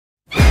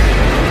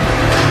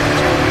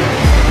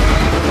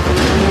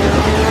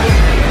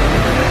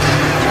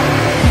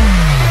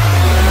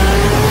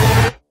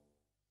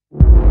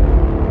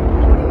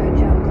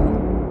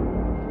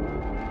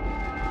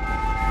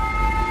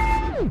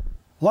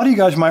A lot of you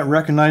guys might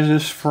recognize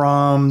this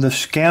from the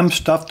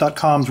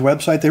scamstuff.com's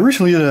website. They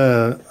recently did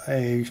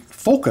a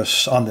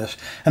focus on this,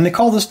 and they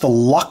call this the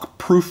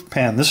lock-proof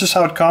pen. This is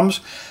how it comes.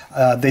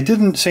 They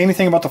didn't say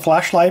anything about the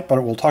flashlight,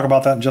 but we'll talk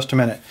about that in just a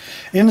minute.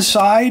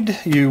 Inside,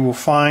 you will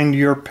find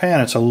your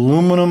pen. It's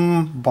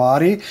aluminum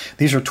body.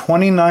 These are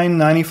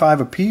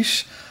 $29.95 a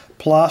piece,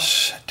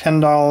 plus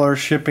 $10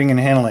 shipping and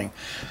handling.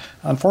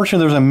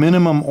 Unfortunately, there's a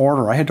minimum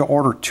order. I had to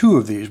order 2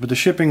 of these, but the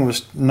shipping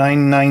was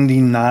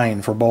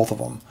 $9.99 for both of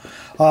them.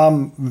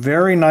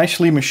 Very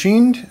nicely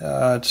machined.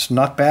 It's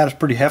not bad. It's a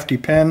pretty hefty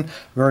pen,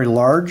 very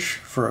large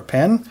for a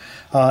pen.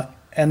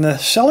 And the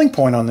selling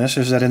point on this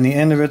is that in the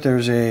end of it,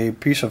 there's a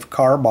piece of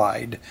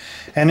carbide.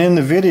 And in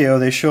the video,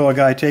 they show a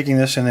guy taking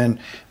this and then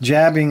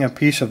jabbing a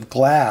piece of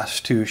glass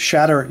to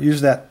shatter,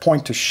 use that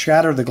point to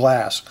shatter the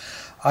glass.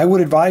 I would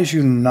advise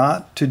you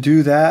not to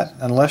do that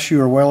unless you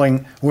are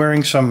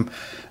wearing some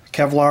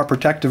Kevlar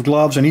protective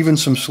gloves and even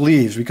some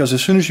sleeves, because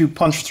as soon as you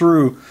punch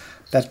through,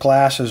 that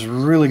glass is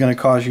really going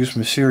to cause you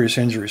some serious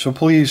injury. So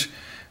please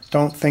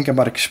don't think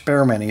about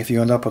experimenting if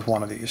you end up with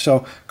one of these.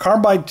 So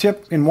carbide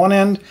tip in one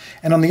end,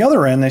 and on the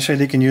other end they say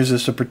they can use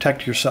this to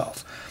protect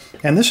yourself.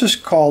 And this is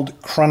called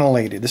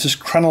crenellated. This is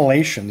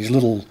crenellation, these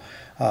little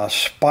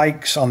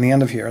spikes on the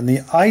end of here. And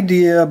the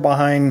idea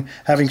behind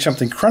having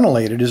something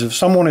crenellated is if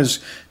someone is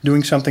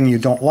doing something you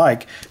don't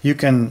like, you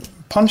can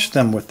punch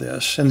them with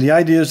this. And the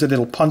idea is that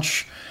it'll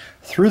punch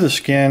through the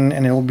skin,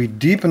 and it will be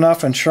deep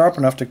enough and sharp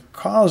enough to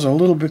cause a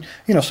little bit,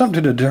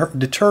 something to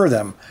deter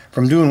them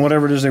from doing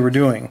whatever it is they were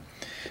doing.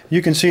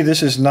 You can see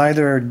this is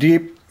neither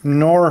deep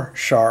nor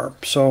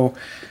sharp, so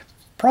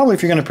probably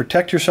if you're going to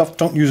protect yourself,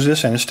 don't use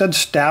this end. Instead,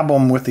 stab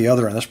them with the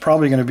other end. That's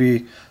probably going to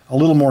be a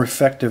little more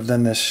effective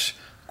than this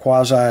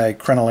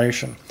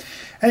quasi-crenellation.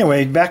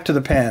 Anyway, back to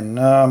the pen.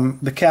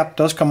 The cap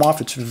does come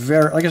off. It's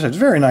very, like I said, it's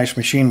very nice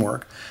machine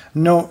work.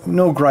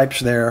 No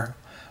gripes there.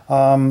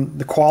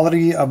 The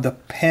quality of the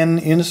pen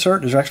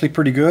insert is actually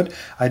pretty good.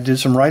 I did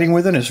some writing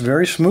with it, and it's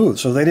very smooth,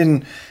 so they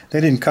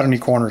didn't cut any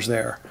corners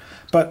there.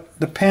 But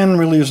the pen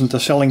really isn't the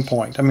selling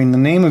point. I mean, the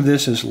name of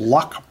this is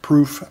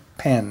lock-proof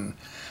pen,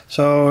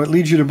 so it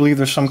leads you to believe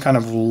there's some kind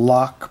of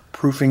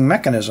lock-proofing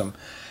mechanism,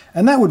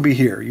 and that would be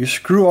here. You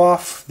screw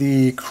off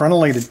the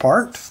crenellated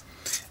part,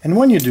 and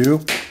when you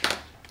do,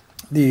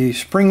 the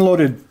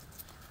spring-loaded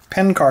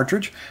pen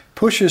cartridge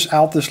pushes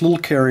out this little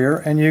carrier,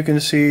 and you can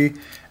see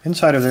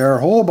inside of there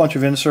a whole bunch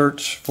of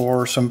inserts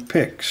for some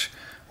picks,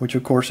 which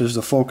of course is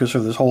the focus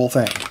of this whole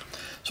thing.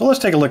 So let's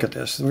take a look at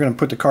this. We're going to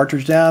put the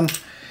cartridge down.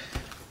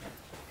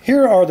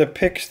 Here are the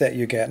picks that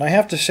you get, and I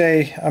have to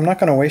say I'm not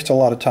going to waste a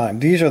lot of time.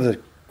 These are the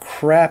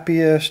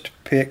crappiest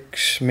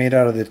picks made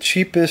out of the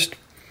cheapest,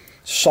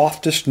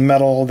 softest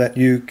metal that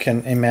you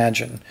can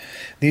imagine.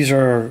 These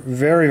are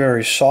very,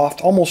 very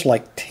soft, almost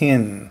like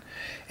tin,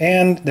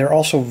 and they're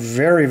also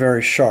very,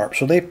 very sharp.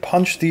 So they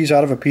punch these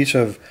out of a piece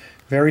of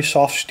very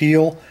soft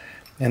steel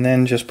and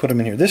then just put them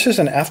in here. This is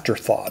an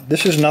afterthought.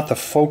 This is not the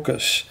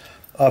focus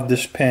of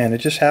this pen. It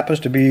just happens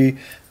to be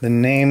the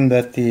name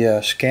that the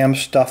Scam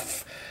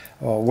Stuff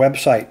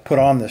website put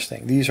on this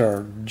thing. These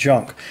are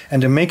junk.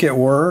 And to make it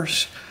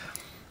worse,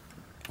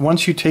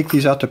 once you take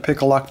these out to pick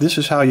a lock, this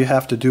is how you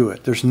have to do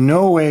it. There's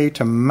no way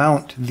to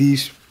mount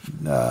these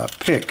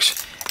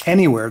picks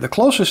anywhere. The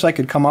closest I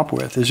could come up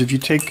with is if you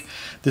take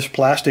this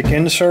plastic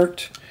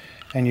insert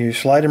and you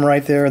slide them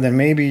right there, then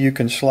maybe you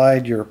can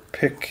slide your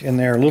pick in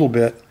there a little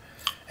bit,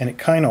 and it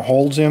kind of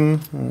holds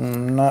him,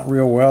 not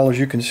real well as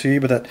you can see,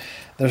 but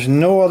there's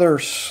no other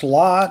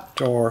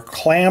slot or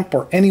clamp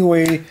or any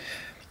way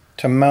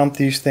to mount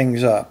these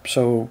things up.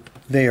 So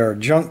they are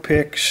junk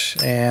picks,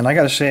 and I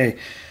gotta say,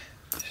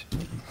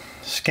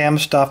 Scam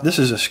Stuff, this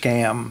is a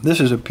scam. This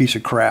is a piece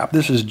of crap.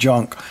 This is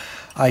junk.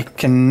 I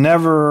can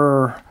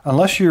never,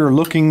 unless you're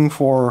looking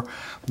for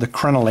the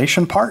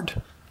crenellation part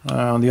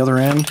on the other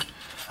end,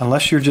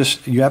 unless you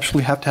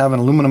absolutely have to have an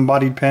aluminum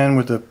bodied pen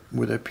with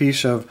a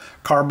piece of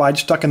carbide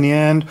stuck in the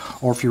end,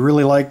 or if you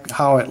really like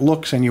how it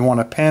looks and you want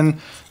a pen,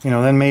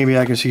 then maybe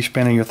I could see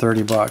spending your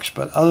 $30.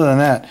 But other than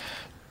that,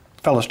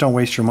 fellas, don't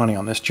waste your money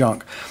on this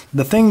junk.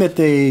 The thing that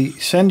they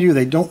send you,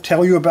 they don't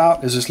tell you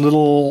about, is this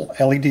little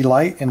LED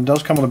light, and it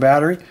does come with a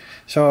battery.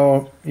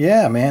 So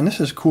yeah, man, this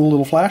is a cool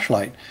little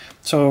flashlight.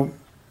 So,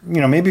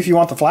 maybe if you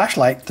want the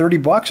flashlight,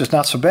 $30 is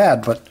not so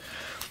bad, but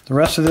the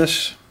rest of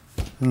this,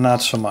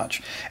 not so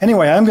much.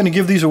 Anyway, I'm going to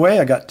give these away.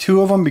 I got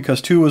 2 of them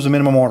because 2 was the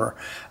minimum order.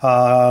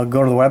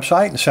 Go to the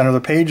website. In the center of the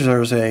page,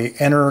 there's a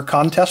enter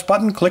contest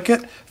button. Click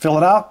it, fill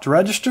it out to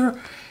register,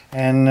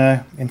 and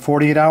in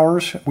 48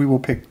 hours, we will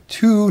pick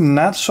 2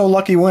 not so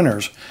lucky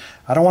winners.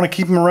 I don't want to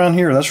keep them around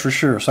here, that's for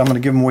sure, so I'm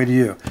going to give them away to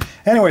you.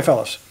 Anyway,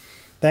 fellas,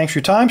 thanks for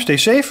your time. Stay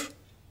safe,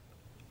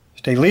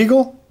 stay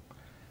legal,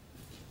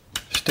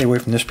 stay away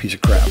from this piece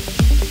of crap.